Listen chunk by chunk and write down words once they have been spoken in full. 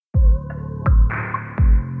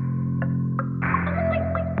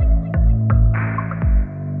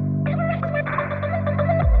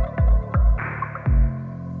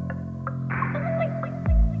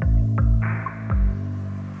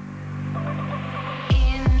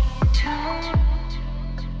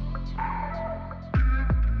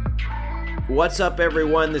What's up,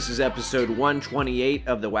 everyone? This is episode 128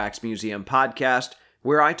 of the Wax Museum podcast,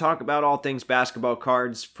 where I talk about all things basketball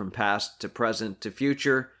cards from past to present to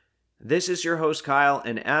future. This is your host, Kyle,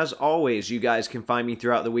 and as always, you guys can find me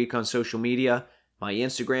throughout the week on social media. My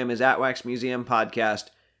Instagram is at Wax Museum Podcast,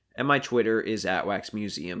 and my Twitter is at Wax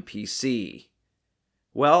Museum PC.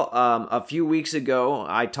 Well, a few weeks ago,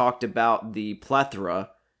 I talked about the plethora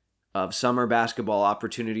of summer basketball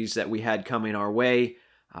opportunities that we had coming our way.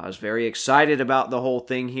 I was very excited about the whole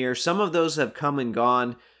thing here. Some of those have come and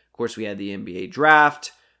gone. Of course, we had the NBA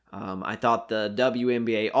draft. I thought the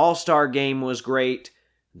WNBA All-Star game was great.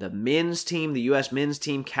 The men's team, the U.S. men's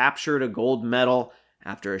team, captured a gold medal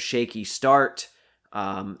after a shaky start.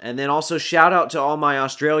 And then also shout out to all my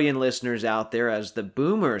Australian listeners out there as the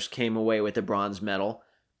Boomers came away with a bronze medal.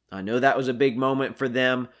 I know that was a big moment for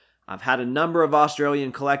them. I've had a number of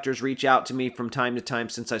Australian collectors reach out to me from time to time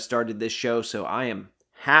since I started this show, so I am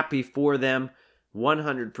happy for them,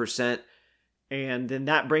 100%. And then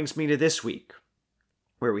that brings me to this week,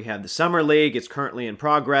 where we have the Summer League. It's currently in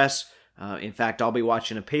progress. In fact, I'll be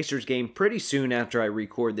watching a Pacers game pretty soon after I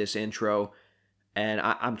record this intro. And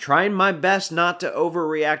I'm trying my best not to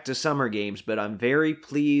overreact to summer games, but I'm very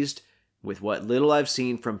pleased with what little I've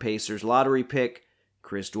seen from Pacers lottery pick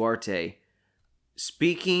Chris Duarte.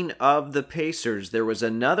 Speaking of the Pacers, there was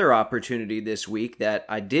another opportunity this week that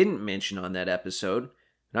I didn't mention on that episode,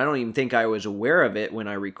 and I don't even think I was aware of it when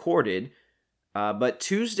I recorded. But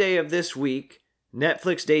Tuesday of this week,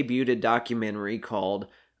 Netflix debuted a documentary called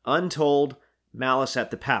Untold: Malice at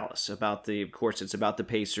the Palace. Of course, it's about the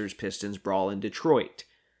Pacers-Pistons brawl in Detroit.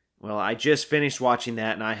 Well, I just finished watching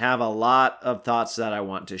that, and I have a lot of thoughts that I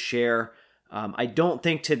want to share. I don't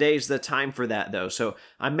think today's the time for that, though. So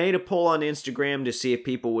I made a poll on Instagram to see if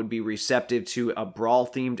people would be receptive to a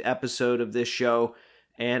brawl-themed episode of this show,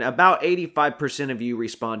 and about 85% of you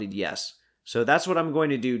responded yes. So that's what I'm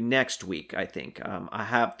going to do next week, I think. I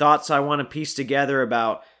have thoughts I want to piece together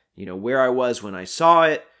about, where I was when I saw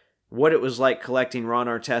it, what it was like collecting Ron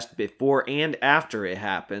Artest before and after it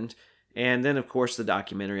happened, and then, of course, the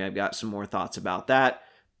documentary. I've got some more thoughts about that.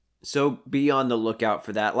 So be on the lookout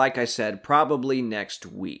for that. Like I said, probably next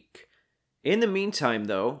week. In the meantime,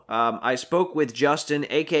 though, I spoke with Justin,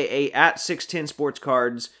 a.k.a. at 610 Sports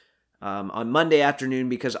Cards, on Monday afternoon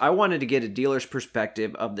because I wanted to get a dealer's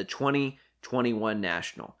perspective of the 2021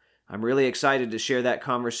 National. I'm really excited to share that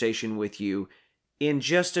conversation with you in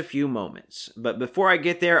just a few moments. But before I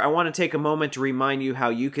get there, I want to take a moment to remind you how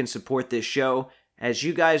you can support this show. As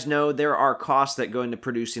you guys know, there are costs that go into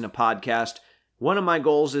producing a podcast. One of my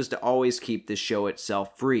goals is to always keep this show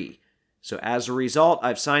itself free. So as a result,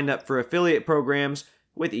 I've signed up for affiliate programs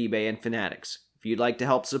with eBay and Fanatics. If you'd like to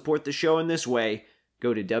help support the show in this way,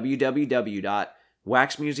 go to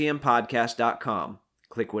www.waxmuseumpodcast.com.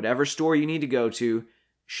 Click whatever store you need to go to,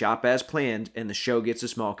 shop as planned, and the show gets a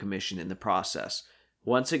small commission in the process.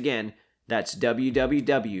 Once again, that's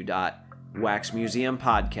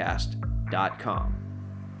www.waxmuseumpodcast.com.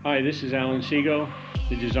 Hi, this is Alan Segal,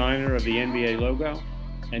 the designer of the NBA logo,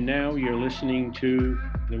 and now you're listening to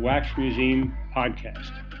the Wax Museum podcast.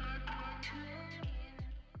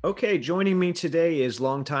 Okay, joining me today is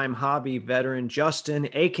longtime hobby veteran Justin,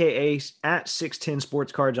 a.k.a. at 610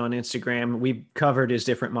 Sports Cards on Instagram. We've covered his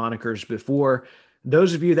different monikers before.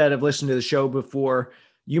 Those of you that have listened to the show before,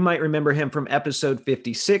 you might remember him from episode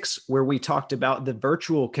 56, where we talked about the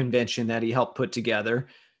virtual convention that he helped put together.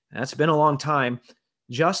 That's been a long time.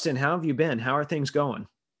 Justin, how have you been? How are things going?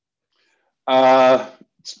 I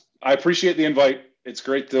appreciate the invite. It's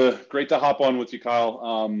great to hop on with you,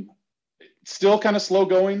 Kyle. Still kind of slow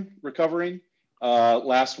going, recovering.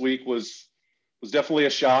 Last week was definitely a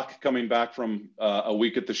shock coming back from a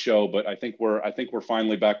week at the show, but I think we're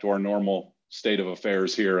finally back to our normal state of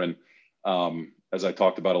affairs here. And as I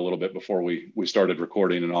talked about a little bit before we started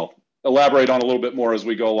recording, and I'll elaborate on a little bit more as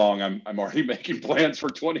we go along, I'm already making plans for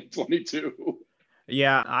 2022.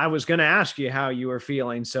 Yeah, I was going to ask you how you were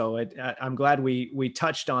feeling, so I'm glad we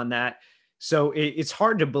touched on that. So it's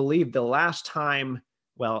hard to believe the last time,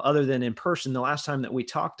 well, other than in person, the last time that we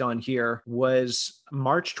talked on here was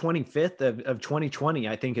March 25th of 2020,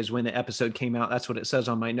 I think is when the episode came out. That's what it says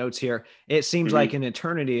on my notes here. It seems like an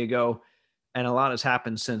eternity ago, and a lot has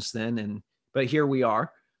happened since then. But here we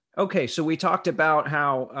are. Okay, so we talked about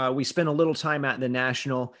how we spent a little time at the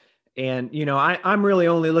National. And, I'm really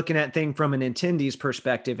only looking at things from an attendee's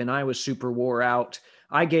perspective, and I was super wore out.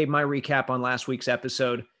 I gave my recap on last week's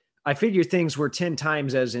episode. I figured things were 10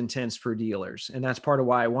 times as intense for dealers, and that's part of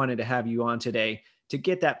why I wanted to have you on today, to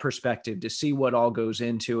get that perspective, to see what all goes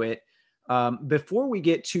into it. Before we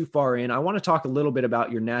get too far in, I want to talk a little bit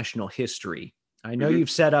about your national history. I know you've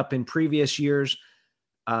set up in previous years.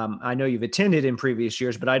 I know you've attended in previous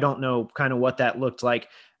years, but I don't know kind of what that looked like.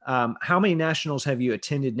 How many nationals have you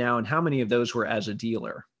attended now, and how many of those were as a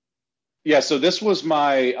dealer? Yeah, so this was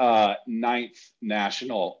my ninth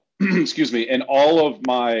national, excuse me, and all of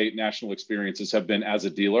my national experiences have been as a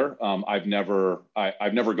dealer. I've never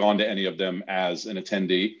gone to any of them as an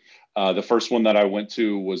attendee. The first one that I went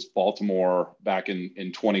to was Baltimore back in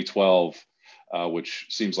 2012, which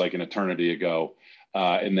seems like an eternity ago.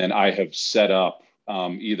 And then I have set up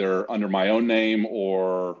either under my own name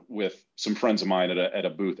or with some friends of mine at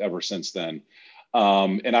a booth ever since then.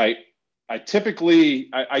 And I typically,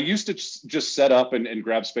 I used to just set up and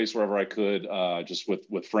grab space wherever I could, just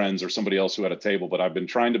with friends or somebody else who had a table. But I've been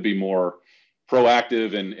trying to be more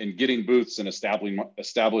proactive in getting booths and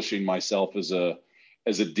establishing myself as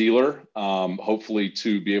a dealer, hopefully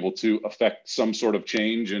to be able to affect some sort of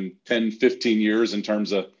change in 10, 15 years in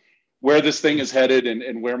terms of where this thing is headed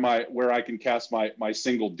and where I can cast my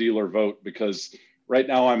single dealer vote. Because right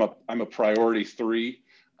now I'm a priority 3.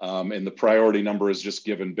 And the priority number is just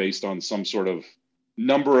given based on some sort of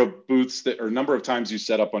number of booths or number of times you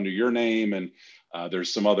set up under your name. And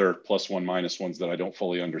there's some other +1, -1s that I don't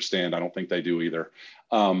fully understand. I don't think they do either.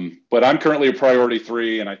 But I'm currently a priority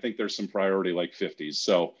 3, and I think there's some priority like 50s.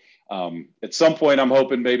 So at some point, I'm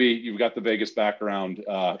hoping maybe you've got the Vegas background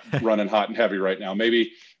running hot and heavy right now.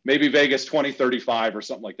 Maybe Vegas 2035 or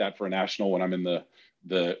something like that for a national when I'm in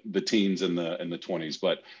the teens and the 20s.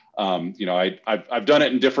 But I've done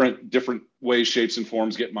it in different ways, shapes, and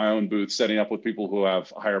forms, getting my own booth, setting up with people who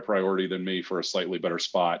have a higher priority than me for a slightly better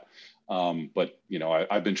spot. But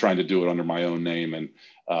I've been trying to do it under my own name and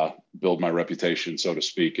build my reputation, so to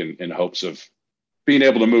speak, in hopes of being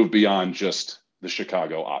able to move beyond just the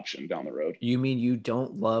Chicago option down the road. You mean you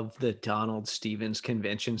don't love the Donald Stevens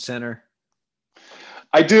Convention Center?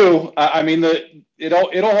 I do. I mean,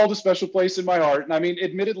 it'll hold a special place in my heart. And I mean,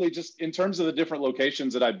 admittedly, just in terms of the different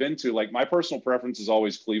locations that I've been to, like my personal preference is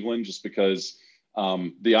always Cleveland, just because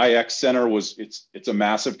the IX Center it's a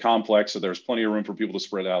massive complex, so there's plenty of room for people to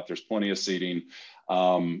spread out. There's plenty of seating,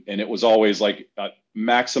 and it was always like a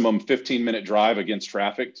maximum 15-minute drive against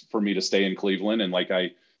traffic for me to stay in Cleveland. And like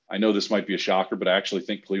I know this might be a shocker, but I actually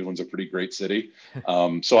think Cleveland's a pretty great city.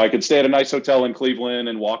 So I could stay at a nice hotel in Cleveland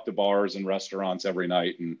and walk to bars and restaurants every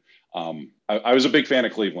night. And I was a big fan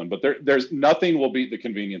of Cleveland, but there's nothing will beat the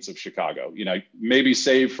convenience of Chicago. Maybe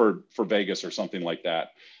save for Vegas or something like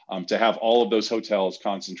that. To have all of those hotels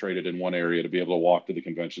concentrated in one area, to be able to walk to the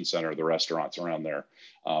convention center, the restaurants around there.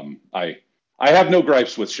 I have no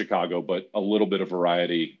gripes with Chicago, but a little bit of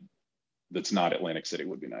variety that's not Atlantic City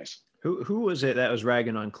would be nice. Who was it that was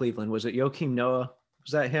ragging on Cleveland? Was it Joakim Noah?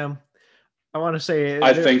 Was that him? I want to say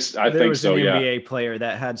I think so. An Yeah. NBA player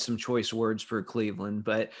that had some choice words for Cleveland,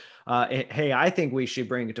 but hey, I think we should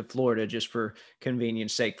bring it to Florida just for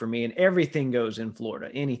convenience sake for me. And everything goes in Florida.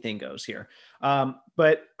 Anything goes here.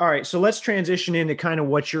 But all right, so let's transition into kind of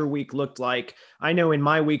what your week looked like. I know in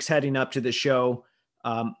my weeks heading up to the show,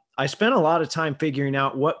 I spent a lot of time figuring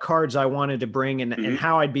out what cards I wanted to bring and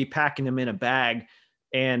how I'd be packing them in a bag.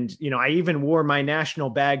 And, I even wore my national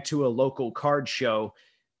bag to a local card show.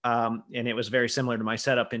 And it was very similar to my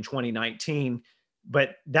setup in 2019,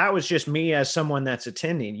 but that was just me as someone that's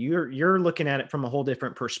attending. You're looking at it from a whole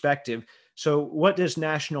different perspective. So what does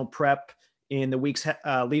national prep in the weeks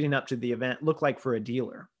leading up to the event look like for a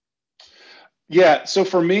dealer? Yeah. So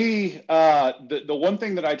for me, the one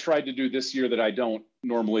thing that I tried to do this year that I don't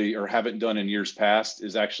normally or haven't done in years past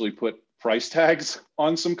is actually put price tags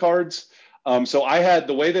on some cards. So I had,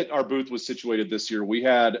 the way that our booth was situated this year, we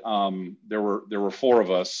had, there were 4 of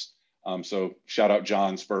us. So shout out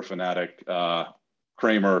John, Spur Fanatic,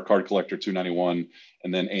 Kramer, Card Collector 291,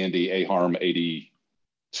 and then Andy Aharm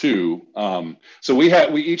 82. So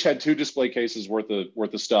we each had 2 display cases worth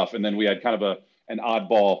of stuff. And then we had kind of an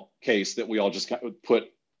oddball case that we all just kind of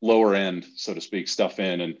put lower end, so to speak, stuff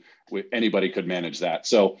in, and anybody could manage that.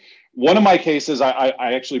 So one of my cases, I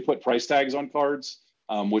actually put price tags on cards.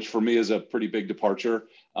 Which for me is a pretty big departure.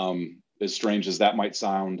 As strange as that might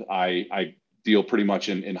sound, I deal pretty much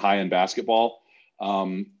in high-end basketball,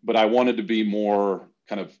 but I wanted to be more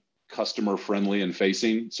kind of customer friendly and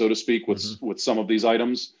facing, so to speak, with some of these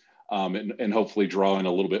items, and hopefully draw in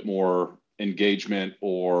a little bit more engagement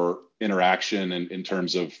or interaction in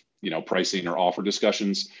terms of pricing or offer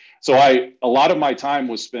discussions. So a lot of my time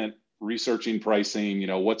was spent researching pricing,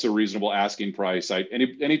 what's a reasonable asking price.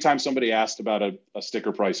 Anytime somebody asked about a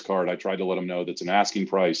sticker price card, I tried to let them know that's an asking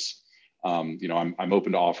price. I'm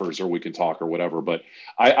open to offers, or we can talk or whatever, but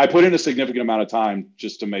I put in a significant amount of time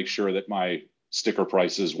just to make sure that my sticker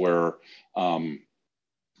prices were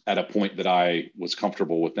at a point that I was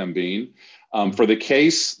comfortable with them being. For the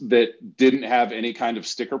case that didn't have any kind of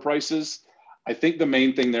sticker prices, I think the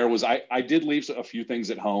main thing there was I did leave a few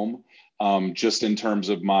things at home, just in terms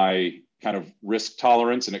of my kind of risk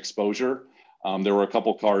tolerance and exposure. There were a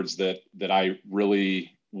couple cards that I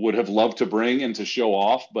really would have loved to bring and to show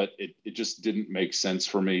off, but it just didn't make sense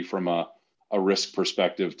for me from a risk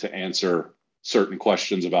perspective to answer certain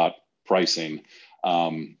questions about pricing,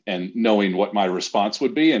 and knowing what my response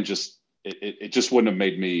would be, and just it just wouldn't have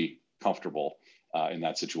made me comfortable in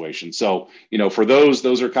that situation. So, for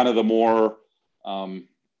those are kind of the more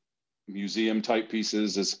museum type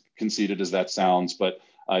pieces, as conceited as that sounds, but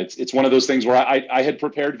it's one of those things where I had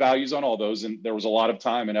prepared values on all those, and there was a lot of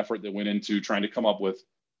time and effort that went into trying to come up with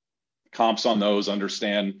comps on those,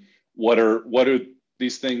 understand what are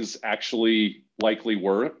these things actually likely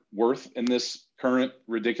worth in this current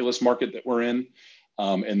ridiculous market that we're in,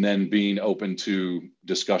 and then being open to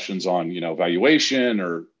discussions on valuation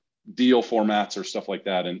or deal formats or stuff like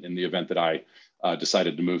that in the event that I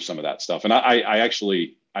decided to move some of that stuff. And I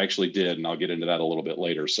actually did, and I'll get into that a little bit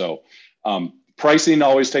later. So pricing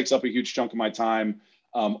always takes up a huge chunk of my time.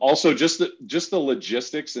 Also, just the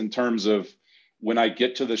logistics in terms of when I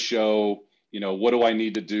get to the show, what do I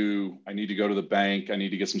need to do? I need to go to the bank. I need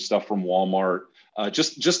to get some stuff from Walmart.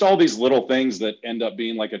 Just all these little things that end up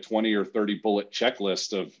being like a 20 or 30 bullet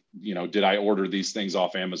checklist of, did I order these things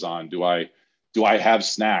off Amazon? Do I have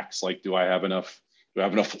snacks? Like, do I have enough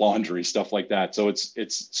laundry, stuff like that? So it's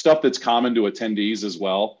stuff that's common to attendees as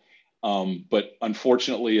well. But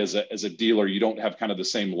unfortunately, as a dealer, you don't have kind of the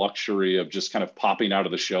same luxury of just kind of popping out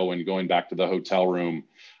of the show and going back to the hotel room,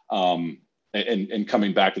 and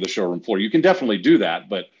coming back to the showroom floor. You can definitely do that,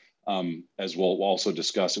 but as we'll also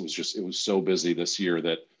discuss, it was so busy this year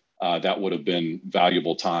that that would have been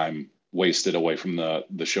valuable time wasted away from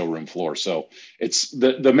the showroom floor. So it's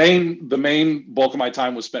the main bulk of my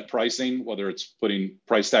time was spent pricing, whether it's putting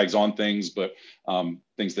price tags on things, but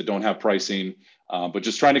things that don't have pricing, but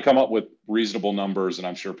just trying to come up with reasonable numbers. And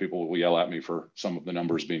I'm sure people will yell at me for some of the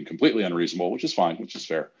numbers being completely unreasonable, which is fine, which is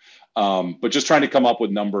fair. But just trying to come up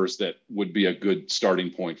with numbers that would be a good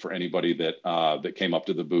starting point for anybody that came up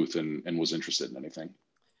to the booth and was interested in anything.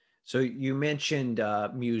 So you mentioned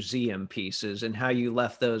museum pieces and how you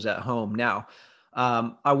left those at home. Now,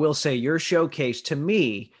 I will say your showcase to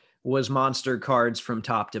me was monster cards from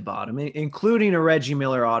top to bottom, including a Reggie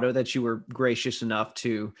Miller auto that you were gracious enough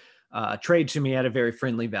to trade to me at a very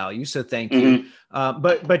friendly value. So thank you.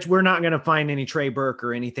 But we're not going to find any Trey Burke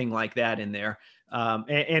or anything like that in there.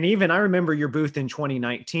 And even I remember your booth in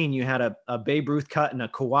 2019, you had a Babe Ruth cut and a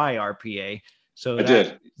Kawhi RPA. So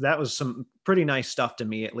that was some pretty nice stuff to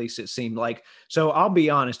me, at least it seemed like. So I'll be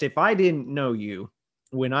honest, if I didn't know you,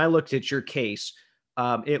 when I looked at your case,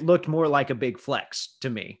 it looked more like a big flex to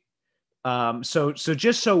me. So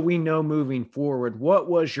just so we know moving forward, what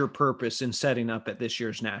was your purpose in setting up at this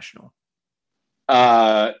year's National?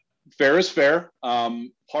 Fair is fair.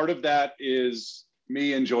 Part of that is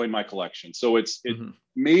me enjoying my collection. So it's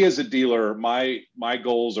me as a dealer, my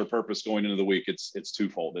goals or purpose going into the week, it's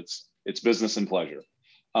twofold. It's business and pleasure.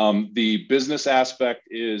 The business aspect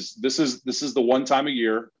is this is the one time a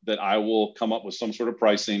year that I will come up with some sort of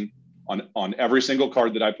pricing on every single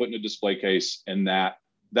card that I put in a display case, and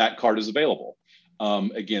that card is available.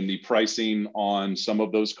 Again, the pricing on some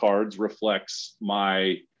of those cards reflects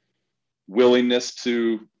my willingness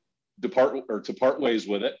to part ways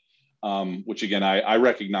with it. Which again, I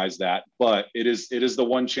recognize that, but it is the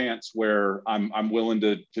one chance where I'm willing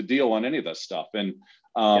to deal on any of this stuff. And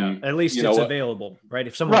at least it's available, right?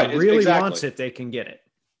 If someone really wants it, they can get it.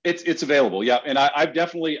 It's available. Yeah. And I've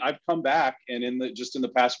come back, and in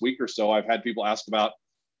the past week or so, I've had people ask about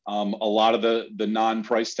a lot of the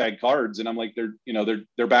non-price tag cards. And I'm like,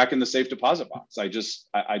 they're back in the safe deposit box. I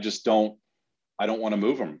don't want to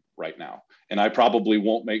move them right now. And I probably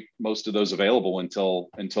won't make most of those available until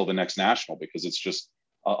the next National, because it's just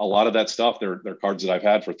a lot of that stuff. They're cards that I've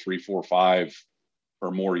had for 3, 4, 5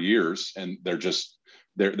 or more years, and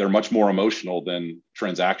they're much more emotional than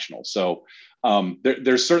transactional. So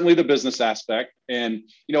there's certainly the business aspect, and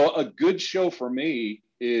a good show for me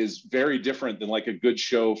is very different than like a good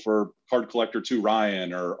show for Card Collector 2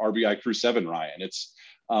 Ryan or RBI Crew 7 Ryan.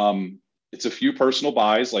 It's a few personal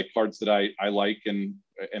buys, like cards that I like and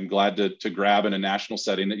am glad to grab in a national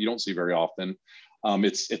setting that you don't see very often.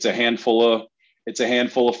 It's a handful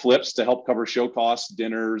of flips to help cover show costs,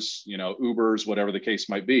 dinners, Ubers, whatever the case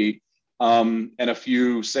might be, and a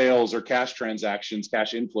few sales or cash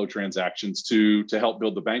inflow transactions to help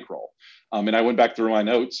build the bankroll. And I went back through my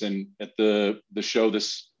notes, and at the show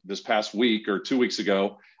this past week or 2 weeks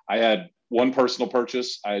ago, I had one personal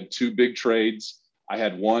purchase. I had two big trades. I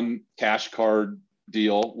had one cash card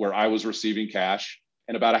deal where I was receiving cash,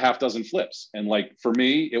 and about a half dozen flips. And like, for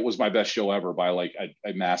me, it was my best show ever by like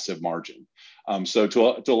a massive margin. So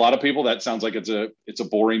to a lot of people, that sounds like it's a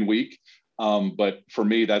boring week. But for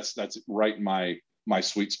me, that's right in my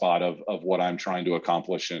sweet spot of what I'm trying to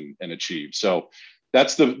accomplish and achieve. So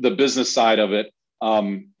that's the business side of it.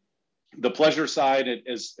 The pleasure side,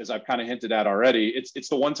 as I've kind of hinted at already, it's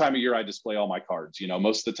the one time a year I display all my cards. You know,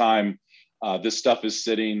 most of the time, this stuff is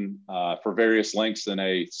sitting for various lengths in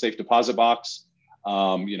a safe deposit box.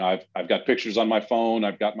 You know, I've got pictures on my phone.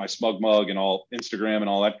 I've got my smug mug and all Instagram and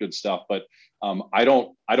all that good stuff. But I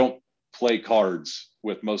don't play cards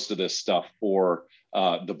with most of this stuff for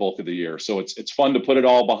the bulk of the year. So it's fun to put it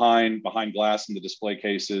all behind glass in the display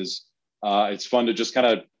cases. It's fun to just kind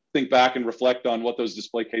of think back and reflect on what those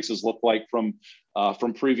display cases look like from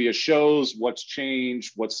previous shows, what's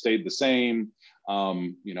changed, what stayed the same,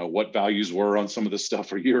 you know, what values were on some of this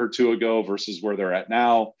stuff a year or two ago versus where they're at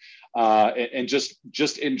now, and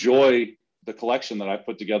just enjoy the collection that I've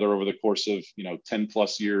put together over the course of, you know, 10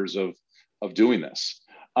 plus years of doing this.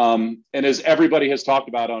 And as everybody has talked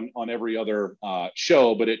about on every other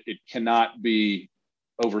show, but it cannot be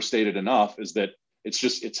overstated enough, is that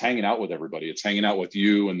it's hanging out with everybody. It's hanging out with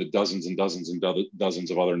you and the dozens and dozens and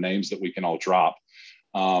dozens of other names that we can all drop,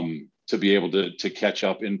 to be able to catch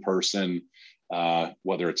up in person,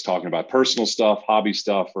 whether it's talking about personal stuff, hobby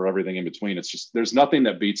stuff, or everything in between. It's just, there's nothing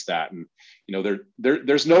that beats that. And, you know,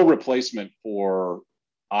 there's no replacement for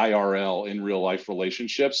IRL, in real life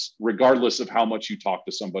relationships, regardless of how much you talk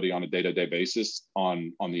to somebody on a day-to-day basis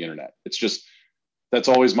on the internet. It's just, that's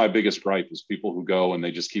always my biggest gripe, is people who go and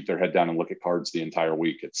they just keep their head down and look at cards the entire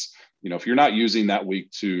week. It's, you know, if you're not using that week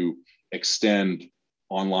to extend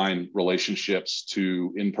online relationships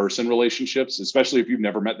to in-person relationships, especially if you've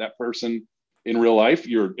never met that person in real life,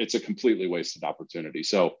 it's a completely wasted opportunity.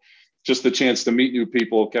 So just the chance to meet new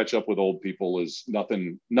people, catch up with old people, is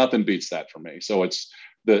nothing beats that for me. So it's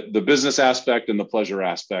the business aspect and the pleasure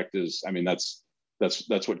aspect is, I mean, that's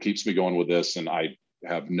what keeps me going with this. And I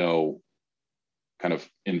have no kind of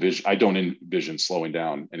I don't envision slowing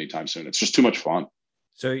down anytime soon. It's just too much fun.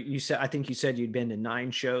 So I think you said you'd been to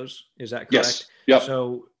 9 shows. Is that correct? Yes. Yep.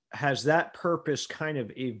 So has that purpose kind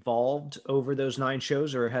of evolved over those 9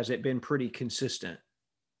 shows, or has it been pretty consistent?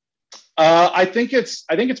 I think it's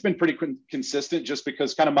been pretty consistent, just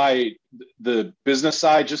because kind of the business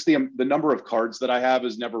side, just the number of cards that I have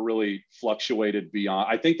has never really fluctuated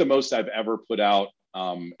beyond. I think the most I've ever put out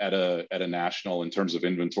at a national in terms of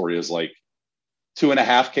inventory is like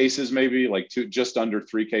 2.5 cases, maybe like just under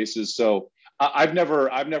 3 cases. So I've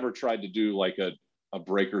never tried to do like a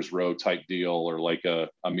Breakers Row type deal, or like a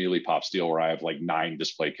Mealy Pops deal where I have like 9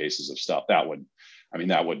 display cases of stuff. That would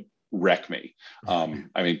wreck me.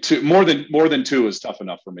 I mean, more than 2 is tough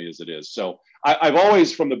enough for me as it is. So I've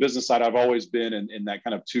always, from the business side, I've always been in that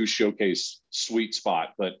kind of 2 showcase sweet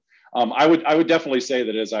spot. But I would definitely say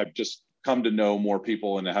that as I've just come to know more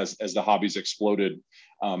people, and as the hobby's exploded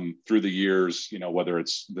through the years, you know, whether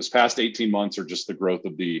it's this past 18 months or just the growth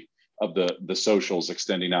of the socials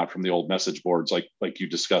extending out from the old message boards, like you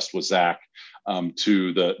discussed with Zach,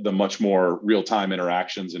 to the much more real-time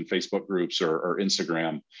interactions in Facebook groups or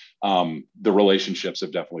Instagram, the relationships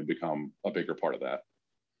have definitely become a bigger part of that.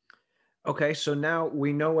 Okay, so now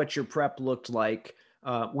we know what your prep looked like.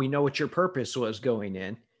 We know what your purpose was going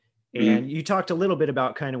in. And you talked a little bit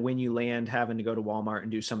about kind of when you land, having to go to Walmart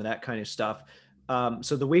and do some of that kind of stuff.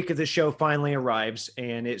 So the week of the show finally arrives,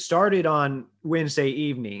 and it started on Wednesday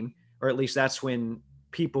evening, or at least that's when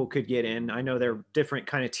people could get in. I know there are different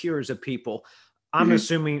kind of tiers of people. I'm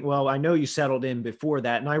assuming, well, I know you settled in before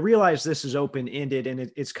that, and I realize this is open-ended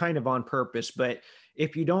and it's kind of on purpose, but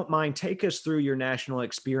if you don't mind, take us through your national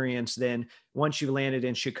experience then once you landed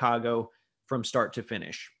in Chicago from start to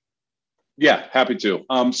finish. Yeah, happy to.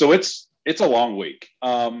 So it's a long week.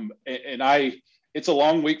 It's a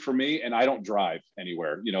long week for me, and I don't drive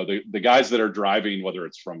anywhere. You know, the guys that are driving, whether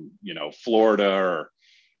it's from, you know, Florida or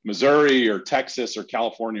Missouri or Texas or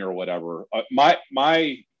California or whatever,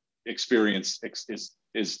 my experience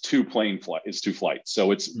is 2 flights.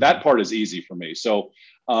 So it's that part is easy for me. So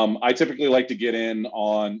I typically like to get in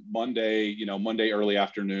on Monday early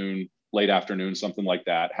afternoon, late afternoon, something like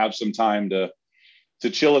that. Have some time to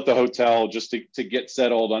chill at the hotel, just to get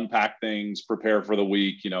settled, unpack things, prepare for the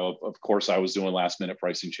week. You know, of course, I was doing last minute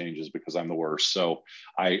pricing changes because I'm the worst. So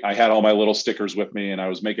I had all my little stickers with me, and I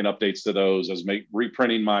was making updates to those. I was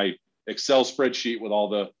reprinting my Excel spreadsheet with all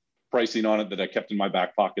the pricing on it that I kept in my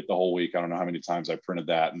back pocket the whole week. I don't know how many times I printed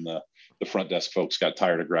that, and the the front desk folks got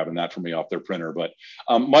tired of grabbing that for me off their printer. But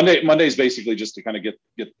Monday is basically just to kind of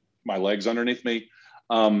get my legs underneath me.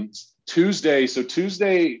 Tuesday,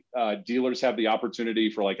 dealers have the opportunity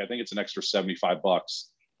for I think it's an extra $75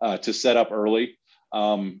 to set up early.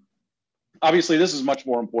 Obviously, this is much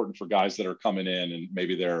more important for guys that are coming in and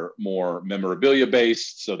maybe they're more memorabilia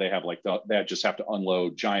based. So they have they just have to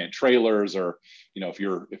unload giant trailers, or if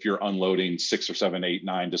you're unloading 6 or 7, 8,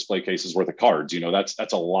 9 display cases worth of cards,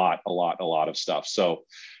 that's a lot of stuff. So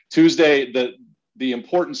Tuesday, the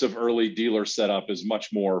importance of early dealer setup is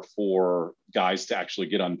much more for guys to actually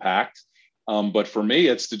get unpacked. But for me,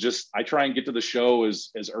 it's I try and get to the show as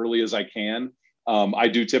early as I can. I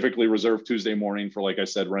do typically reserve Tuesday morning for, like I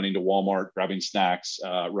said, running to Walmart, grabbing snacks,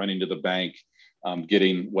 running to the bank,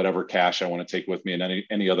 getting whatever cash I want to take with me, and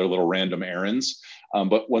any other little random errands.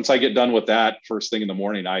 But once I get done with that, first thing in the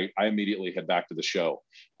morning, I immediately head back to the show.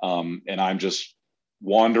 And I'm just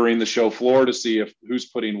wandering the show floor to see who's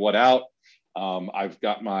putting what out. I've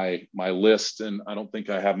got my list, and I don't think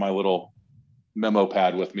I have my little memo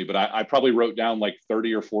pad with me, but I probably wrote down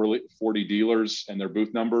 30 or 40 dealers and their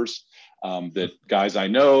booth numbers, that guys I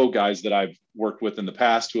know, guys that I've worked with in the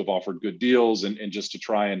past who have offered good deals, and just to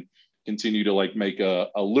try and continue to make a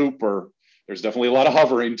loop. Or there's definitely a lot of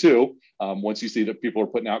hovering too, once you see that people are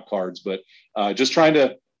putting out cards, but just trying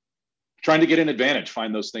to get an advantage,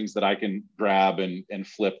 find those things that I can grab and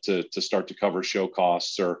flip to start to cover show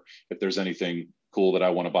costs, or if there's anything cool that I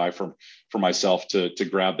want to buy for myself to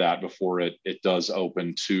grab that before it does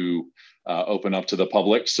open up to the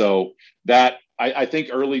public. So that I think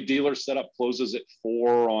early dealer setup closes at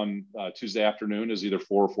 4 on Tuesday afternoon, is either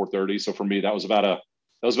 4 or 4:30. So for me, that was about a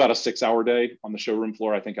 6-hour day on the showroom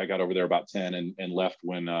floor. I think I got over there about 10 and left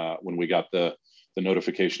when we got the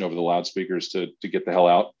notification over the loudspeakers to get the hell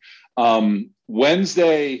out.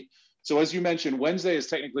 Wednesday. So as you mentioned, Wednesday is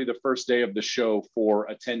technically the first day of the show for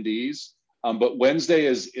attendees. But Wednesday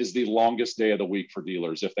is the longest day of the week for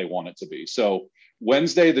dealers if they want it to be. So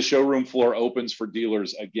Wednesday, the showroom floor opens for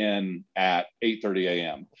dealers again at 8:30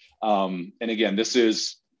 a.m. And again, this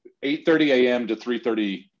is 8:30 a.m. to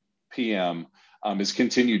 3:30 p.m. Is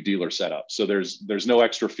continued dealer setup. So there's no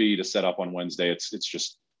extra fee to set up on Wednesday. It's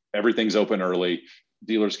just everything's open early.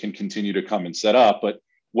 Dealers can continue to come and set up, but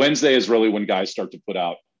Wednesday is really when guys start to put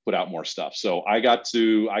out more stuff. So I got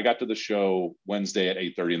to the show Wednesday at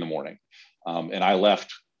 8:30 in the morning. And I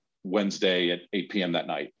left Wednesday at 8 p.m. that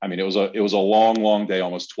night. I mean, it was a long day,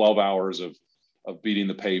 almost 12 hours of beating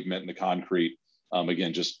the pavement and the concrete.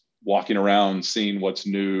 Again, just walking around, seeing what's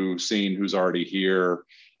new, seeing who's already here,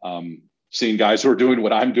 seeing guys who are doing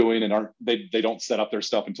what I'm doing and they don't set up their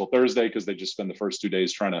stuff until Thursday because they just spend the first 2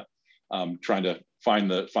 days trying to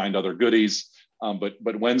find other goodies.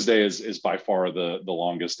 But Wednesday is by far the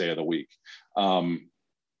longest day of the week. And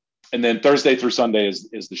then Thursday through Sunday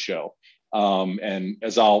is the show. And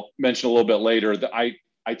as I'll mention a little bit later,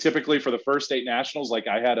 I typically, for the first 8 nationals,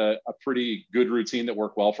 I had a pretty good routine that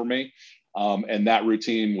worked well for me. And that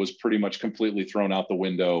routine was pretty much completely thrown out the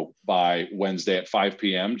window by Wednesday at 5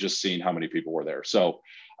 p.m., just seeing how many people were there. So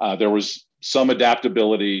there was some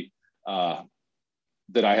adaptability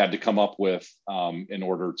that I had to come up with in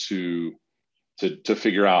order to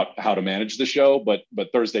figure out how to manage the show. But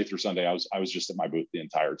Thursday through Sunday, I was just at my booth the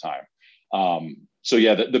entire time. So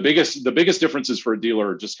yeah, the biggest differences for a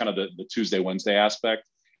dealer are just kind of the Tuesday, Wednesday aspect,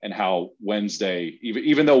 and how Wednesday,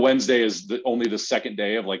 even though Wednesday is only the second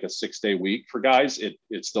day of a 6-day week for guys,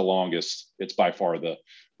 it's the longest. It's by far the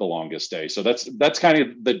longest day. So that's kind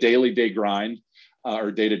of the daily day grind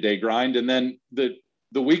or day-to-day grind. And then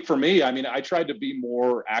the week for me, I mean, I tried to be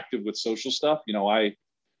more active with social stuff.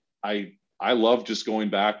 I love just going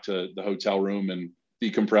back to the hotel room and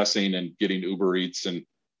decompressing and getting Uber Eats and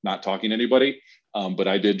not talking to anybody. But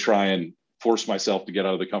I did try and force myself to get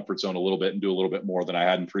out of the comfort zone a little bit and do a little bit more than I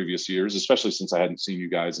had in previous years, especially since I hadn't seen you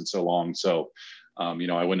guys in so long. So, I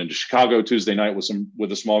went into Chicago Tuesday night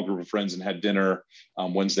with a small group of friends and had dinner.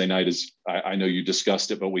 Wednesday night I know you discussed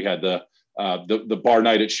it, but we had the bar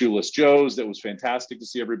night at Shoeless Joe's. That was fantastic to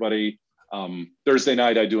see everybody. Thursday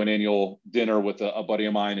night, I do an annual dinner with a buddy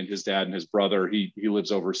of mine and his dad and his brother. He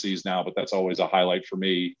lives overseas now, but that's always a highlight for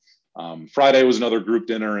me. Friday was another group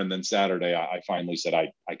dinner, and then Saturday I finally said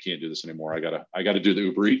I can't do this anymore. I gotta do the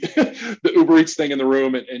Uber Eats thing in the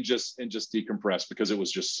room and just decompress, because it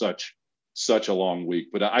was just such a long week.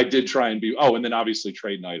 But I did try and be and then obviously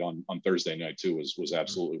trade night on Thursday night too was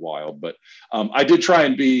absolutely wild. But I did try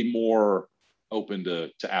and be more open to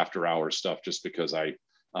after hours stuff, just because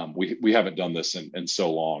we haven't done this in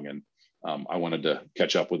so long, and I wanted to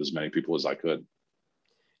catch up with as many people as I could.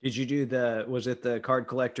 Did you do was it the Card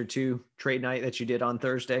Collector 2 trade night that you did on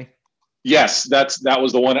Thursday? Yes, that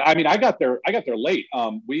was the one. I mean, I got there late.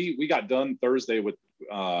 We got done Thursday with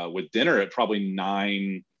dinner at probably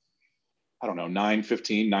 9, I don't know,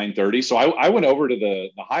 9:15, 9:30. So I went over to the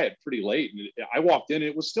Hyatt pretty late, and I walked in, and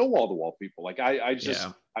it was still wall to wall people. Like I just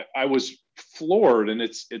Yeah. I was floored, and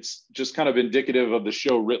it's just kind of indicative of the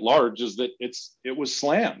show writ large, is that it was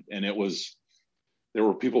slammed, and there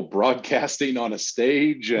were people broadcasting on a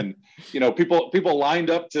stage, and people lined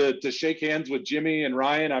up to shake hands with Jimmy and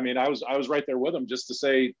Ryan. I mean, I was right there with them just to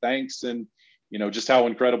say thanks, and just how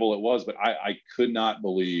incredible it was. But I could not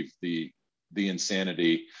believe the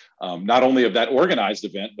insanity, not only of that organized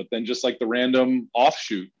event, but then just like the random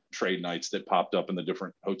offshoot trade nights that popped up in the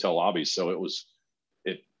different hotel lobbies. So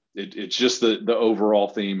it's just the overall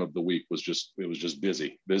theme of the week was just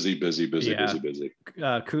busy. Yeah. Busy.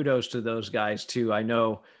 Kudos to those guys too. I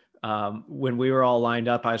know when we were all lined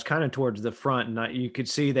up, I was kind of towards the front, and you could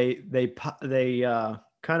see they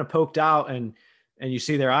kind of poked out, and you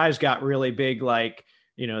see their eyes got really big, like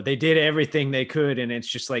they did everything they could, and it's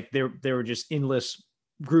just like there were just endless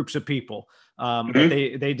groups of people. But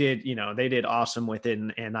they did awesome with it,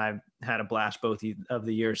 and I've had a blast both of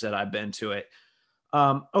the years that I've been to it.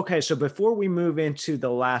 Okay, so before we move into the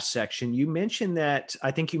last section,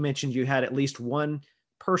 I think you mentioned you had at least one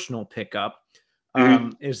personal pickup.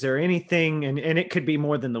 Is there anything, and it could be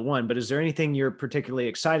more than the one, but is there anything you're particularly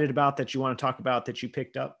excited about that you want to talk about that you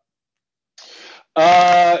picked up?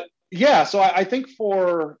 Yeah. So I think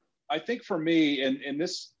for me, and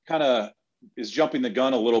this kind of is jumping the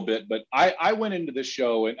gun a little bit, but I went into this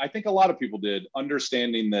show, and I think a lot of people did,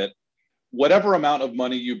 understanding that whatever amount of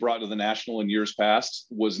money you brought to the National in years past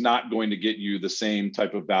was not going to get you the same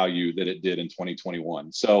type of value that it did in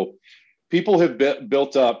 2021. So people have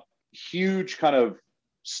built up huge kind of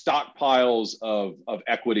stockpiles of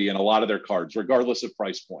equity in a lot of their cards, regardless of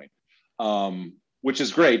price point, which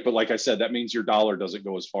is great. But like I said, that means your dollar doesn't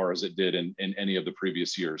go as far as it did in any of the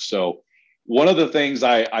previous years. So one of the things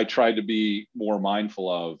I tried to be more mindful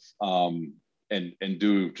of, and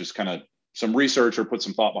do just kind of some research or put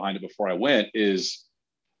some thought behind it before I went, is,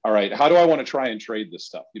 all right, how do I want to try and trade this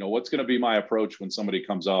stuff? What's going to be my approach when somebody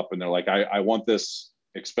comes up and they're like, I want this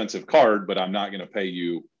expensive card, but I'm not going to pay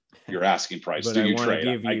you your asking price. But do you I want trade?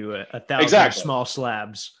 to give you 1,000 exactly. small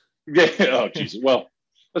slabs. Yeah. Oh, Jesus. Well,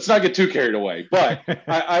 let's not get too carried away. But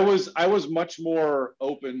I was much more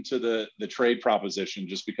open to the trade proposition,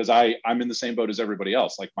 just because I'm in the same boat as everybody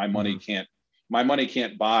else. Like my money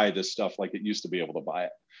can't buy this stuff like it used to be able to buy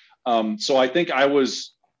it. So I think I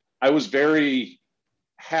was very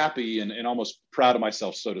happy and almost proud of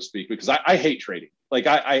myself, so to speak, because I hate trading. Like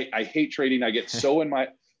I hate trading. I get so in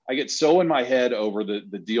my head over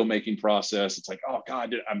the deal making process. It's like, oh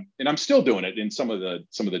God, I'm still doing it in some of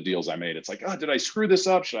the deals I made. It's like, oh, did I screw this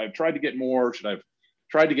up? Should I have tried to get more? Should I have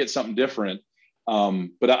tried to get something different?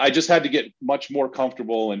 But I just had to get much more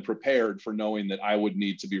comfortable and prepared for knowing that I would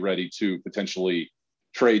need to be ready to potentially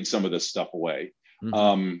trade some of this stuff away.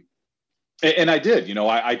 And I did.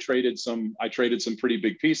 I traded some pretty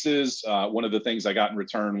big pieces. One of the things I got in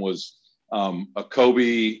return was a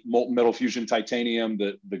Kobe molten metal fusion titanium,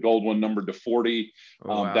 the gold one numbered to 40.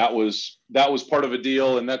 Oh, wow. That was part of a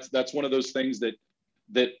deal, and that's one of those things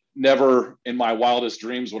that never in my wildest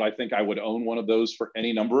dreams would I think I would own one of those, for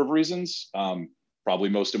any number of reasons. Probably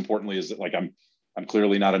most importantly is that, like, I'm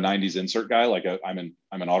clearly not a 90s insert guy. Like I'm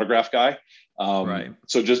an autograph guy. Right.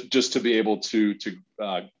 So just to be able to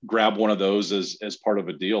grab one of those as part of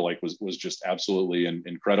a deal, like was just absolutely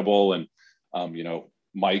incredible. And,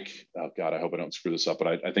 Mike, oh God, I hope I don't screw this up,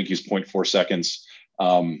 but I think he's 0.4 seconds.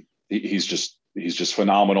 He's just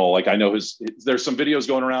phenomenal. Like I know there's some videos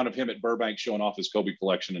going around of him at Burbank showing off his Kobe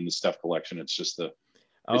collection and the Steph collection. It's just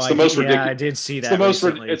it's the most ridiculous. I did see that.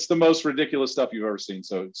 It's the most ridiculous stuff you've ever seen.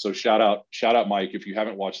 So shout out Mike. If you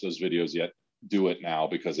haven't watched those videos yet, do it now,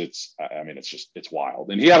 because it's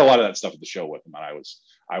wild. And he had a lot of that stuff at the show with him, and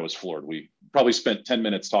I was floored. We probably spent 10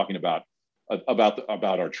 minutes talking about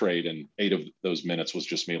our trade, and 8 of those minutes was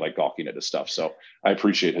just me like gawking at his stuff. So I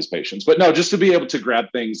appreciate his patience. But no, just to be able to grab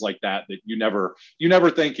things like that you never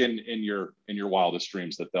think in your wildest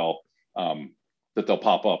dreams that they'll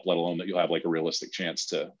pop up, let alone that you'll have like a realistic chance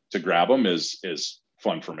to grab them, is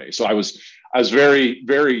fun for me. So I was very,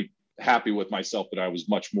 very happy with myself that I was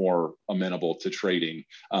much more amenable to trading,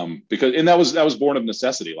 because that was born of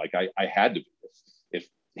necessity. Like I had to be. If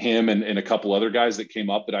him and a couple other guys that came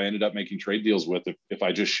up that I ended up making trade deals with, if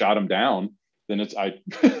I just shot them down, then I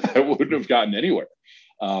wouldn't have gotten anywhere.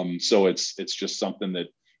 So it's just something that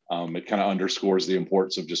it kind of underscores the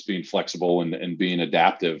importance of just being flexible and being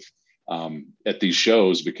adaptive at these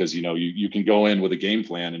shows, because you can go in with a game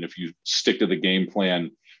plan, and if you stick to the game plan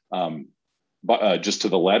but just to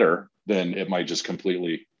the letter, then it might just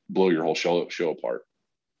completely blow your whole show apart.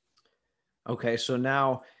 Okay, so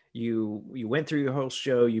now you went through your whole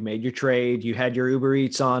show, you made your trade, you had your Uber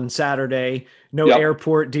Eats on Saturday, no Yep.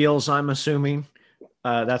 airport deals, I'm assuming.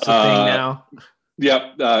 That's the thing now.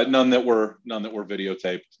 Yep, none that were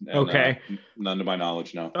videotaped. And, okay, none to my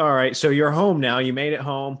knowledge. No. All right, so you're home now. You made it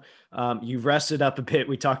home. You've rested up a bit.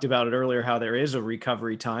 We talked about it earlier, how there is a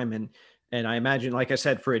recovery time, and I imagine, like I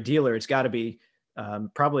said, for a dealer, it's got to be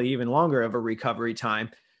probably even longer of a recovery time.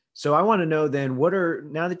 So I want to know then,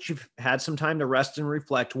 now that you've had some time to rest and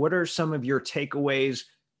reflect, what are some of your takeaways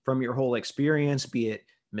from your whole experience, be it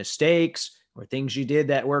mistakes or things you did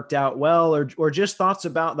that worked out well, or just thoughts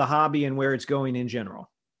about the hobby and where it's going in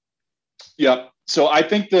general? Yeah. So I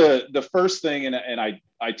think the first thing, and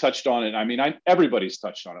I touched on it. I mean, everybody's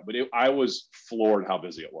touched on it, but I was floored how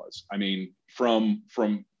busy it was. I mean, from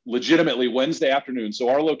legitimately Wednesday afternoon. So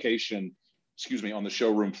our location, on the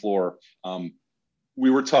showroom floor, we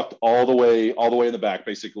were tucked all the way in the back.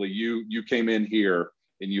 Basically, you came in here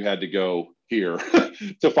and you had to go here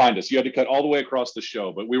to find us. You had to cut all the way across the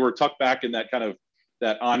show, but we were tucked back in that kind of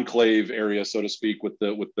that enclave area, so to speak, with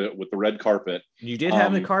the red carpet. You did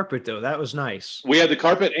have the carpet though. That was nice. We had the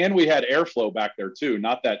carpet and we had airflow back there too.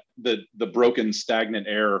 Not that the broken stagnant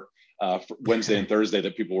air for Wednesday and Thursday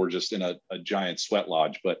that people were just in a giant sweat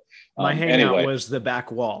lodge. But my hangout was the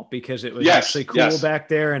back wall because it was actually cool back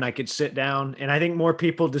there and I could sit down. And I think more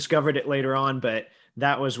people discovered it later on, but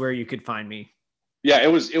that was where you could find me. Yeah,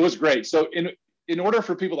 it was great. So in order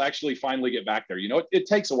for people to actually finally get back there, it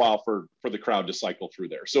takes a while for the crowd to cycle through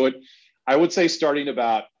there. So I would say starting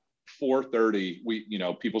about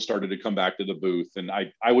 4:30, people started to come back to the booth, and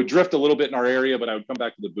I would drift a little bit in our area, but I would come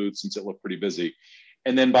back to the booth since it looked pretty busy.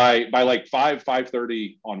 And then by like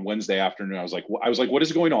 5:30 on Wednesday afternoon, I was like, what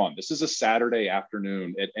is going on? This is a Saturday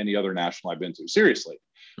afternoon at any other national I've been to, seriously.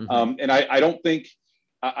 Mm-hmm. And I don't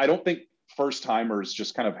think first timers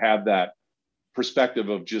just kind of have that perspective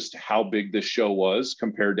of just how big this show was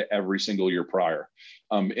compared to every single year prior.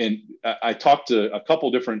 And I talked to a couple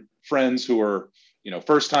different friends who are,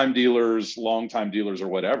 first-time dealers, long-time dealers, or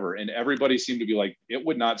whatever, and everybody seemed to be like, it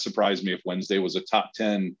would not surprise me if Wednesday was a top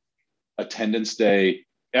 10 attendance day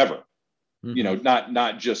ever. Mm-hmm.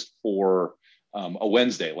 Not just for a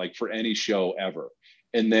Wednesday, like for any show ever.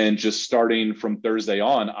 And then just starting from Thursday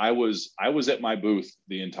on, I was at my booth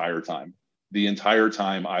the entire time.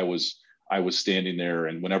 I was standing there,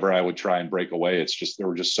 and whenever I would try and break away, there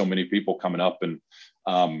were just so many people coming up and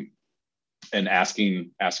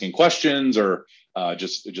asking questions or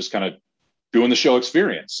just kind of doing the show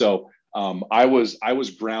experience. So I was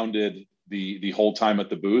grounded the whole time at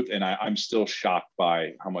the booth, and I'm still shocked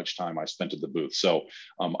by how much time I spent at the booth. So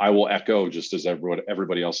I will echo, just as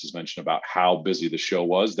everybody else has mentioned, about how busy the show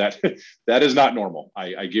was. That is not normal.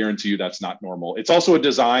 I guarantee you that's not normal. It's also a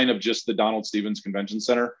design of just the Donald Stevens Convention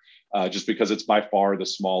Center. Just because it's by far the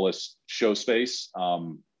smallest show space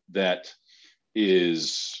that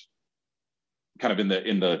is kind of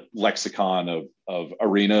in the lexicon of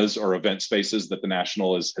arenas or event spaces that the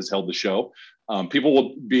National has held the show. People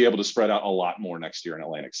will be able to spread out a lot more next year in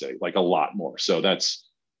Atlantic City, like a lot more. So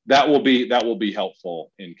that will be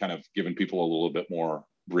helpful in kind of giving people a little bit more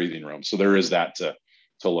breathing room. So there is that to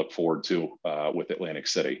look forward to with Atlantic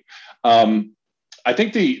City. I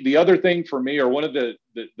think the other thing for me, or one of the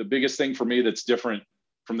biggest thing for me that's different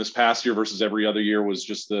from this past year versus every other year, was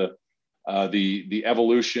just the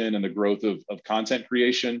evolution and the growth of content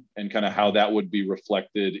creation, and kind of how that would be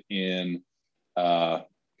reflected in kind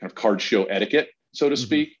of card show etiquette, so to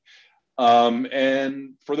speak.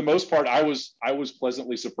 And for the most part, I was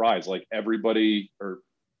pleasantly surprised. Like everybody, or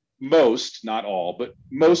most, not all, but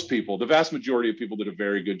most people, the vast majority of people did a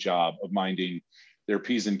very good job of minding their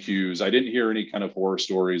P's and Q's. I didn't hear any kind of horror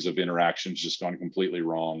stories of interactions just gone completely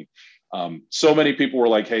wrong. So many people were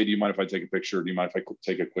like, hey, do you mind if I take a picture? Do you mind if I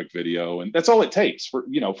take a quick video? And that's all it takes for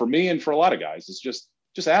me and for a lot of guys. It's just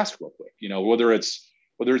ask real quick, whether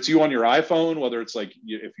it's you on your iPhone, whether it's like,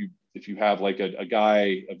 if you have like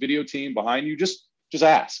a video team behind you, just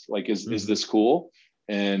ask, like, is this cool?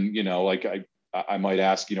 And, like I might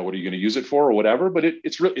ask, what are you going to use it for or whatever, but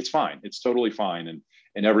it's fine. It's totally fine.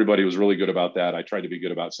 And everybody was really good about that. I tried to be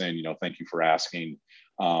good about saying, thank you for asking.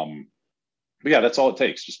 But yeah, that's all it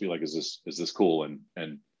takes. Just be like, is this cool?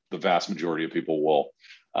 And the vast majority of people will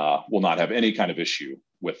not have any kind of issue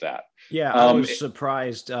with that. Yeah, I was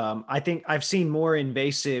surprised. I think I've seen more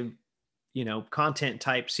invasive, content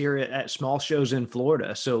types here at small shows in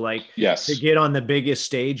Florida. So like, yes, to get on the biggest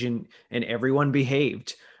stage and everyone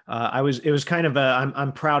behaved. It was kind of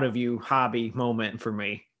I'm proud of you hobby moment for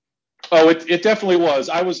me. Oh, it definitely was.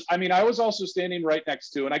 I mean, I was also standing right next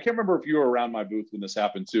to, and I can't remember if you were around my booth when this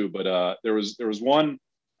happened too, but there was one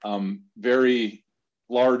very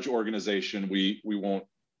large organization. We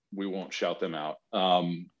won't shout them out,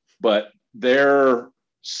 but their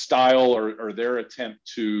style or their attempt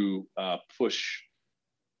to push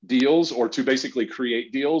deals or to basically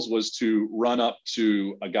create deals was to run up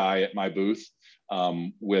to a guy at my booth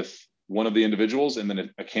with one of the individuals and then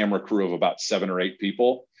a camera crew of about 7 or 8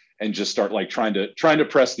 people and just start like trying to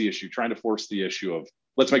press the issue, trying to force the issue of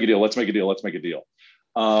let's make a deal, let's make a deal, let's make a deal.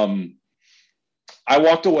 I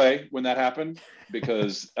walked away when that happened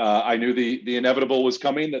because I knew the inevitable was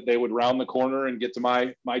coming, that they would round the corner and get to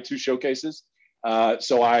my 2 showcases.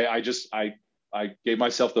 So I gave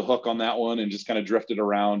myself the hook on that one and just kind of drifted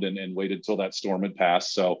around and waited till that storm had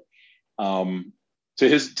passed. So to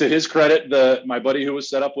his credit, my buddy who was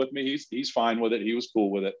set up with me, he's fine with it. He was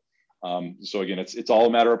cool with it. So again, it's all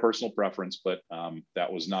a matter of personal preference, but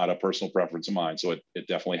that was not a personal preference of mine. So it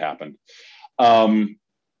definitely happened.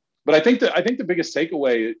 But I think the biggest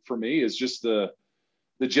takeaway for me is just the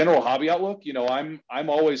general hobby outlook. You know, I'm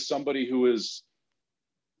always somebody who is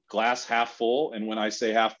glass half full. And when I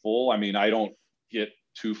say half full, I mean, I don't get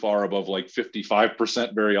too far above like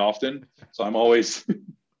 55% very often. So I'm always,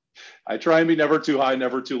 I try and be never too high,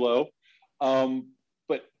 never too low.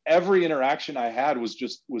 But every interaction I had was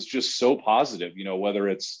just so positive, you know, whether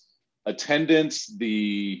it's attendance,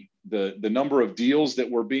 the number of deals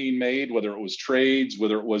that were being made, whether it was trades,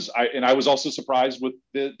 whether it was, I was also surprised with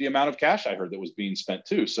the amount of cash I heard that was being spent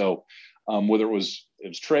too. So whether it was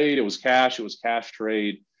trade, it was cash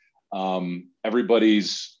trade.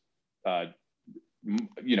 Everybody's,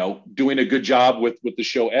 you know, doing a good job with the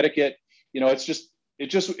show etiquette. You know, it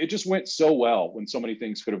just went so well when so many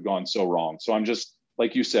things could have gone so wrong. So I'm just,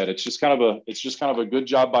 like you said, it's just kind of a good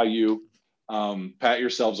job by you. Pat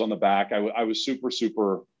yourselves on the back. I was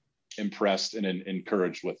super impressed and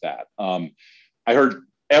encouraged with that. I heard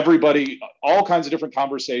everybody, all kinds of different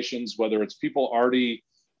conversations, whether it's people already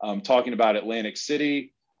talking about Atlantic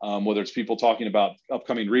City, whether it's people talking about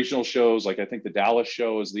upcoming regional shows. Like I think the Dallas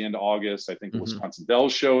show is the end of August. I think the Wisconsin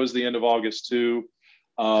Dells show is the end of August too.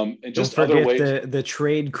 And just don't forget other ways. the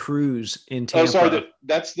trade cruise in Tampa. Oh, sorry,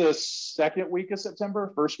 that's the second week of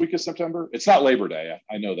September, first week of September. It's not Labor Day.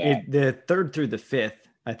 I know that. The 3rd through the 5th,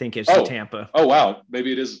 I think, is the Tampa. Oh, wow.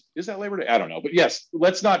 Maybe it is. Is that Labor Day? I don't know. But yes,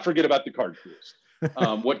 let's not forget about the card cruise.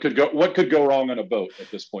 What could go wrong on a boat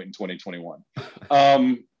at this point in 2021?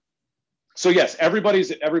 So yes,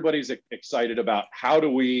 everybody's excited about how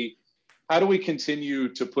do we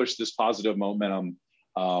continue to push this positive momentum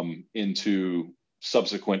into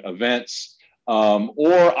subsequent events,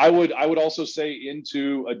 or I would also say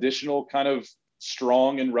into additional kind of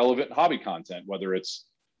strong and relevant hobby content, whether it's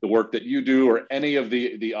the work that you do or any of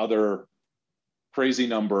the other crazy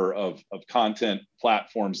number of content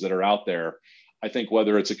platforms that are out there. I think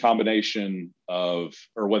whether it's a combination of,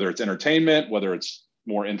 or whether it's entertainment, whether it's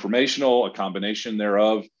more informational, a combination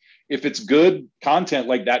thereof, if it's good content,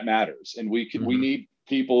 like that matters. And we need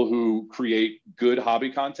people who create good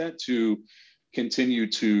hobby content to continue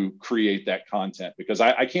to create that content, because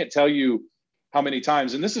I can't tell you how many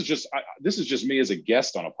times, and this is just me as a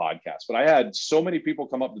guest on a podcast, but I had so many people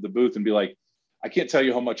come up to the booth and be like, I can't tell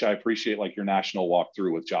you how much I appreciate like your national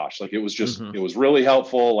walkthrough with Josh. Like it was just, it was really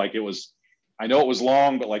helpful. Like it was, I know it was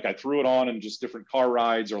long, but like I threw it on in just different car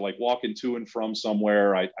rides or like walking to and from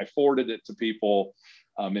somewhere. I forwarded it to people.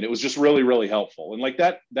 And it was just really, really helpful. And like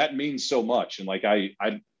that means so much. And like, I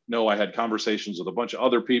know I had conversations with a bunch of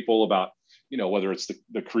other people about, you know, whether it's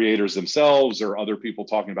the creators themselves or other people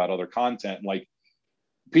talking about other content. And like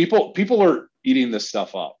people are eating this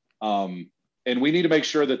stuff up. And we need to make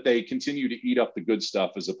sure that they continue to eat up the good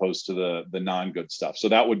stuff as opposed to the non-good stuff. So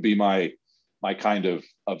that would be my kind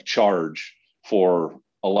of charge for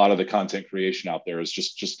a lot of the content creation out there, is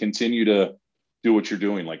just continue to do what you're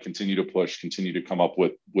doing, like continue to push, continue to come up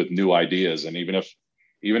with new ideas. And even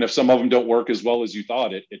if some of them don't work as well as you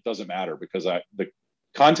thought, it doesn't matter, because the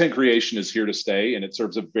content creation is here to stay, and it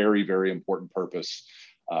serves a very, very important purpose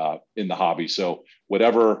in the hobby. So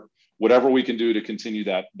whatever we can do to continue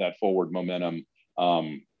that forward momentum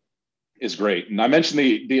is great. And I mentioned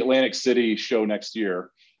the Atlantic City show next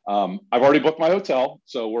year. I've already booked my hotel,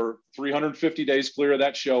 so we're 350 days clear of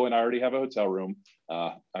that show, and I already have a hotel room.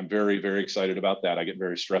 I'm very, very excited about that. I get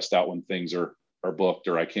very stressed out when things are booked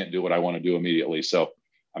or I can't do what I want to do immediately. So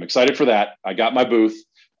I'm excited for that. I got my booth,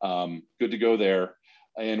 good to go there.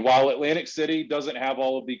 And while Atlantic City doesn't have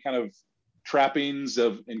all of the kind of trappings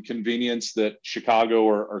of inconvenience that Chicago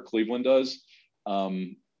or Cleveland does, I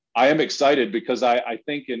am excited because I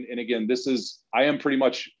think, and again, I am pretty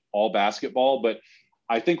much all basketball, but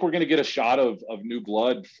I think we're going to get a shot of new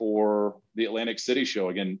blood for the Atlantic City show.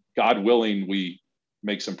 Again, God willing, we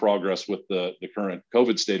make some progress with the current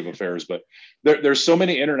COVID state of affairs, but there's so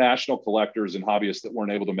many international collectors and hobbyists that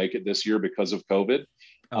weren't able to make it this year because of COVID.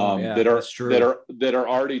 That are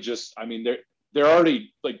already just, I mean, they're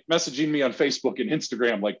already like messaging me on Facebook and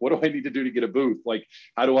Instagram, like, what do I need to do to get a booth? Like,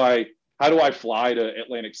 how do I fly to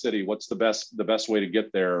Atlantic City? What's the best way to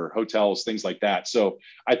get there? Hotels, things like that. So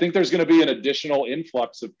I think there's going to be an additional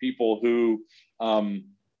influx of people who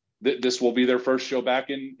this will be their first show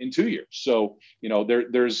back in 2 years. So, you know,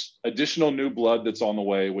 there's additional new blood that's on the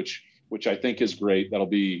way, which I think is great. That'll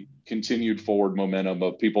be continued forward momentum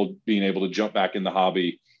of people being able to jump back in the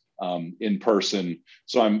hobby in person.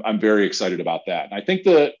 So I'm very excited about that. And I think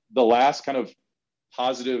the last kind of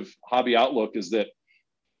positive hobby outlook is that,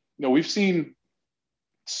 you know, we've seen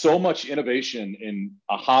so much innovation in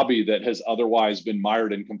a hobby that has otherwise been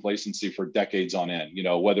mired in complacency for decades on end, you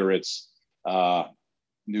know, whether it's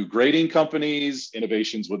new grading companies,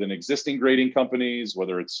 innovations within existing grading companies,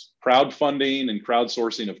 whether it's crowdfunding and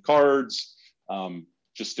crowdsourcing of cards,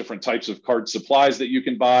 just different types of card supplies that you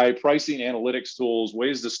can buy, pricing analytics tools,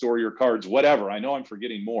 ways to store your cards, whatever. I know I'm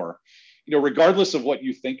forgetting more. You know, regardless of what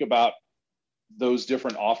you think about those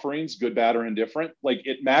different offerings, good, bad, or indifferent, like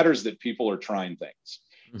it matters that people are trying things.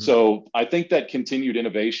 Mm-hmm. So I think that continued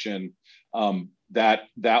innovation, that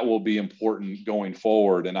will be important going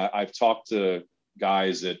forward. And I've talked to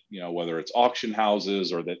guys that, you know, whether it's auction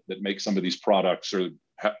houses or that make some of these products or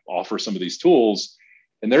offer some of these tools,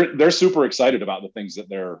 and they're super excited about the things that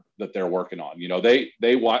they're working on. You know, they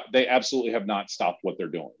absolutely have not stopped what they're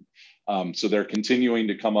doing. So they're continuing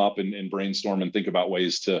to come up and brainstorm and think about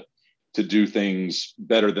ways to do things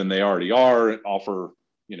better than they already are, and offer,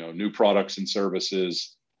 you know, new products and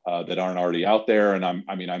services that aren't already out there. And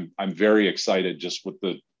I'm very excited just with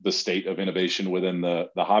the state of innovation within the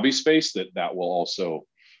hobby space that will also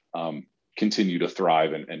continue to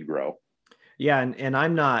thrive and grow. Yeah. And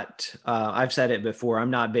I'm not, I've said it before,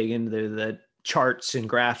 I'm not big into the charts and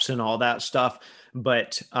graphs and all that stuff,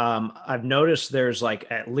 but I've noticed there's like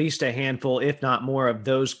at least a handful, if not more, of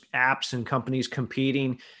those apps and companies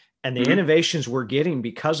competing, and the innovations we're getting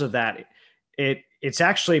because of that. It's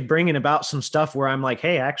actually bringing about some stuff where I'm like,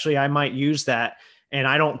 hey, actually, I might use that. And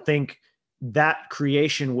I don't think that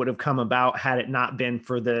creation would have come about had it not been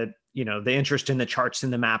for the interest in the charts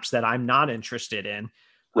and the maps that I'm not interested in.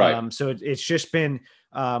 Right. So it's just been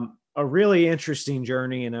a really interesting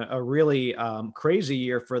journey and a really crazy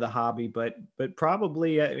year for the hobby, but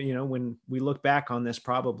probably, when we look back on this,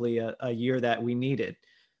 probably a year that we needed.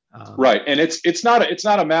 Right. And it's not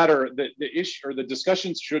a matter that the issue or the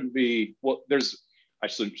discussions shouldn't be, well, I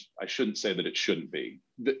shouldn't say that it shouldn't be.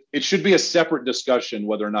 It should be a separate discussion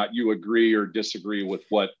whether or not you agree or disagree with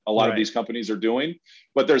what a lot of these companies are doing.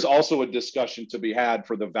 But there's also a discussion to be had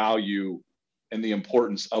for the value and the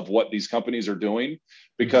importance of what these companies are doing,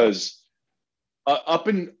 because up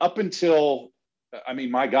until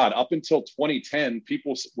 2010,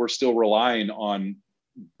 people were still relying on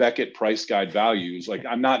Beckett price guide values. Like,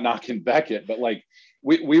 I'm not knocking Beckett, but like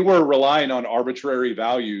we were relying on arbitrary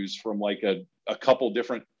values from like a couple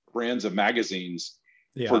different brands of magazines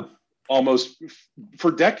for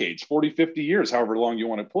decades, 40, 50 years, however long you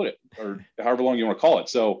want to put it, or however long you want to call it.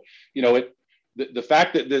 So, you know, the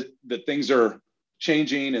fact that things are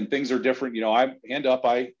changing and things are different, you know, I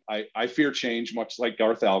fear change, much like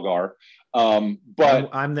Garth Algar. But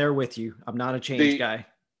I'm there with you. I'm not a change guy.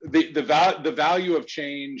 The value of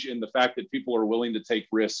change and the fact that people are willing to take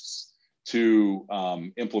risks to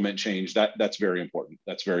implement change, that's very important.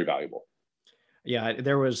 That's very valuable. Yeah,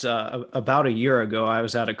 there was about a year ago, I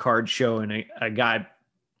was at a card show and a guy,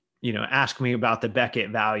 asked me about the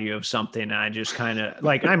Beckett value of something. And I just kind of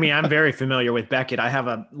I'm very familiar with Beckett. I have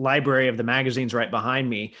a library of the magazines right behind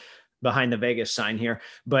me, behind the Vegas sign here.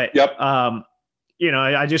 But, yep.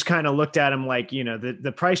 I just kind of looked at him like,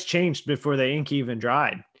 the price changed before the ink even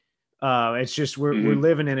dried. It's just, we're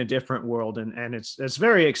living in a different world, and it's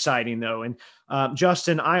very exciting though. And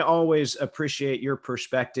Justin, I always appreciate your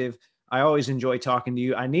perspective. I always enjoy talking to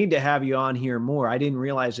you. I need to have you on here more. I didn't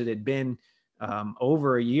realize it had been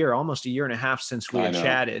over a year, almost a year and a half since we had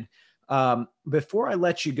chatted. Before I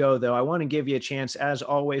let you go though, I want to give you a chance, as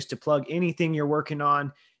always, to plug anything you're working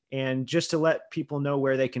on and just to let people know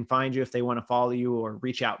where they can find you if they want to follow you or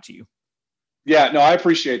reach out to you. Yeah, no, I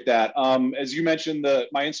appreciate that. As you mentioned,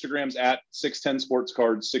 my Instagram's at 610 Sports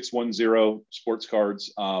Cards, 610 Sports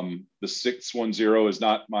Cards. The 610 is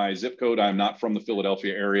not my zip code. I'm not from the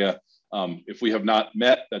Philadelphia area. If we have not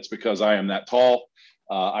met, that's because I am that tall.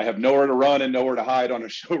 I have nowhere to run and nowhere to hide on a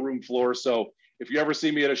showroom floor. So if you ever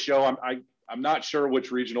see me at a show, I'm not sure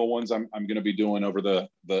which regional ones I'm going to be doing over the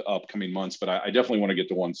upcoming months, but I definitely want to get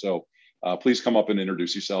to one. So please come up and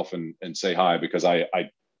introduce yourself and say hi, because I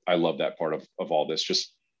love that part of all this.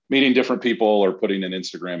 Just meeting different people or putting an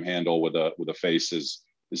Instagram handle with a face is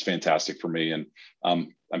fantastic for me. And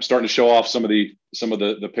I'm starting to show off some of the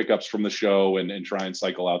pickups from the show and try and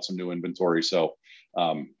cycle out some new inventory. So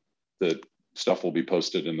the stuff will be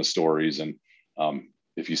posted in the stories. And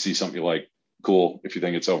if you see something you like, cool. If you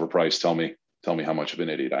think it's overpriced, tell me how much of an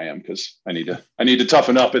idiot I am, because I need to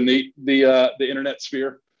toughen up in the internet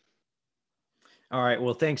sphere. All right.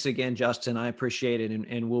 Well, thanks again, Justin. I appreciate it.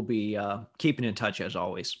 And we'll be keeping in touch as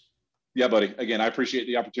always. Yeah, buddy. Again, I appreciate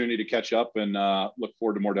the opportunity to catch up and look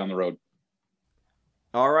forward to more down the road.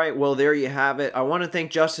 All right. Well, there you have it. I want to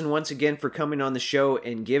thank Justin once again for coming on the show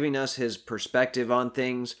and giving us his perspective on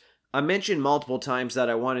things. I mentioned multiple times that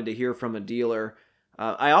I wanted to hear from a dealer.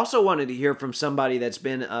 I also wanted to hear from somebody that's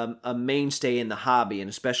been a mainstay in the hobby, and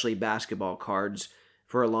especially basketball cards,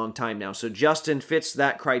 for a long time now. So Justin fits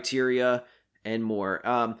that criteria and more.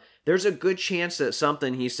 There's a good chance that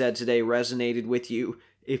something he said today resonated with you.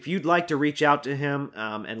 If you'd like to reach out to him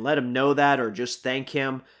and let him know that, or just thank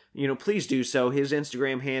him, please do so. His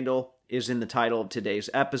Instagram handle is in the title of today's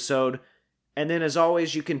episode. And then, as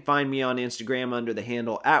always, you can find me on Instagram under the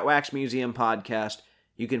handle @WaxMuseumPodcast.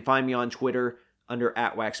 You can find me on Twitter under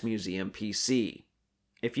 @WaxMuseumPC.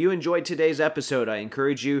 If you enjoyed today's episode, I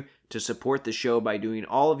encourage you to support the show by doing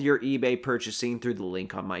all of your eBay purchasing through the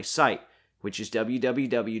link on my site, which is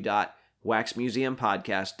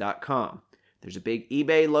www.waxmuseumpodcast.com. There's a big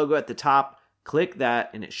eBay logo at the top. Click that,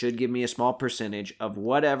 and it should give me a small percentage of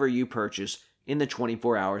whatever you purchase in the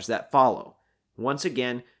 24 hours that follow. Once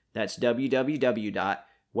again, that's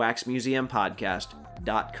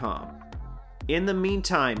www.waxmuseumpodcast.com. In the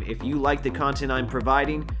meantime, if you like the content I'm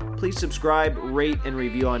providing, please subscribe, rate, and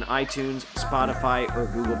review on iTunes, Spotify, or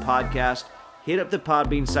Google Podcast. Hit up the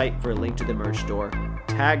Podbean site for a link to the merch store.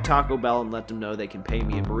 Tag Taco Bell and let them know they can pay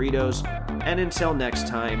me in burritos. And until next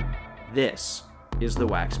time, this is the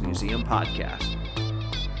Wax Museum Podcast.